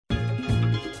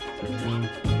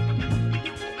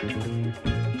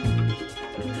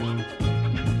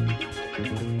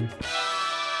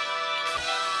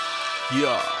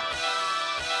Yeah.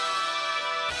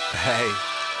 Hey.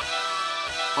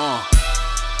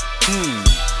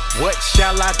 What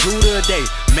shall I do today?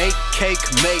 Make cake,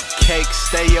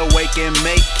 stay awake and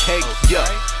make cake. Yeah.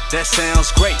 That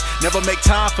sounds great. Never make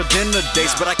time for dinner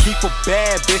dates, but I keep a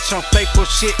bad bitch on faithful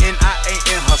shit and I ain't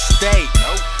in her state.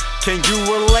 Nope. Can you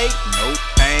relate? Nope.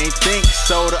 I ain't think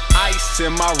so. The ice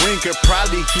in my ring could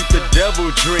probably keep the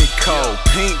devil drink cold.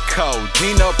 Pink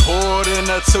codeina poured in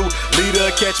a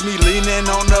 2-liter. Catch me leaning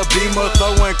on the beamer,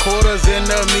 throwing quarters in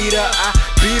the meter. I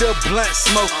beat a blunt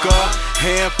smoker,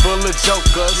 handful of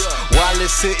jokers, while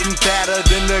it's sitting fatter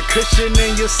than the cushion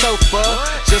in your sofa.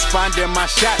 Just finding my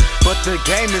shot, but the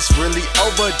game is really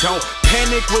over. Don't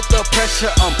panic with the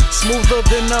pressure, I'm smoother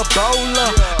than a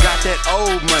bowler. Got that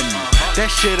old money,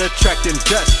 that shit attracting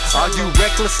dust. All you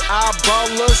reckless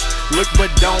eyeballers, look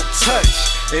but don't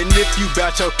touch. And if you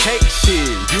bout your cake shit,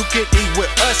 you can eat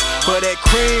with us. For that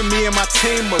cream, me and my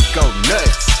team will go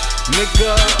nuts.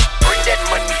 Nigga, bring that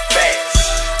money fast,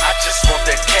 I just want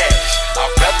that cash.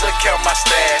 I'd rather count my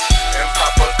stash and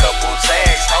pop a couple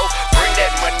tags. Ho, bring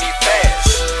that money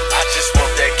fast, I just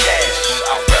want that cash.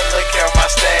 I'd rather count my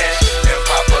stash and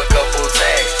pop a couple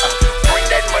tags. Bring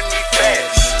that money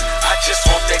fast, I just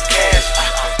want that cash.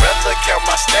 I'd rather count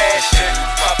my stash and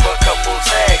pop a couple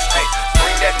tags. Hey,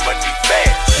 bring that money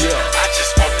fast, I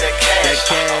just want that cash.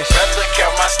 I'd rather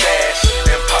count my stash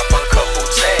and pop a couple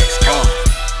tags.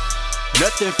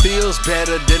 Nothing feels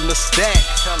better than the stack.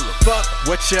 Fuck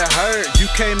what you heard, you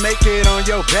can't make it on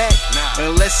your back.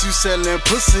 Unless you sellin'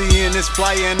 pussy and it's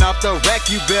flying off the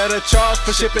rack. You better charge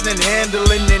for shipping and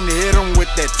handling and hit them with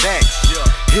that tax.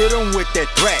 Hit them with that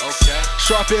Thraxx.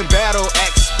 Sharp in battle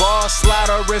axe, bar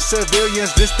slaughtering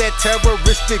civilians. This that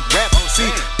terroristic rap. See,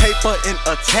 paper in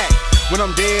attack. When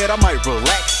I'm dead, I might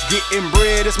relax. Getting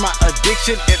bread is my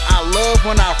addiction, and I love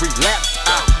when I relapse.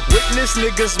 I witness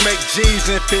niggas make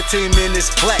G's in 15 minutes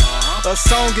flat. A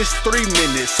song is 3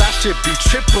 minutes, I should be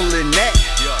tripling that.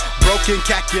 Broken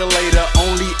calculator,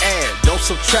 only add, don't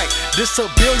subtract. This $1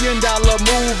 billion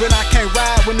move, and I can't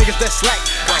ride with niggas that slack.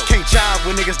 I can't jive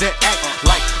with niggas that act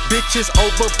like bitches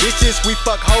over bitches. We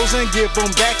fuck hoes and give them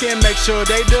back and make sure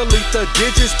they delete the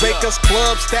digits. Bakers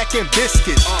Club stacking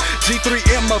biscuits, G3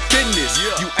 in my fitness.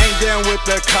 You ain't down with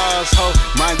the cause, ho,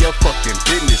 mind your fucking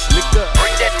business, nigga.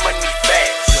 Bring that money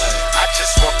fast, I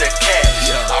just want that cash.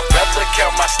 I'd rather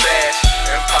count my stash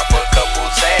and pop a couple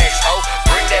tags, ho.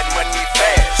 Bring that money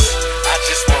fast,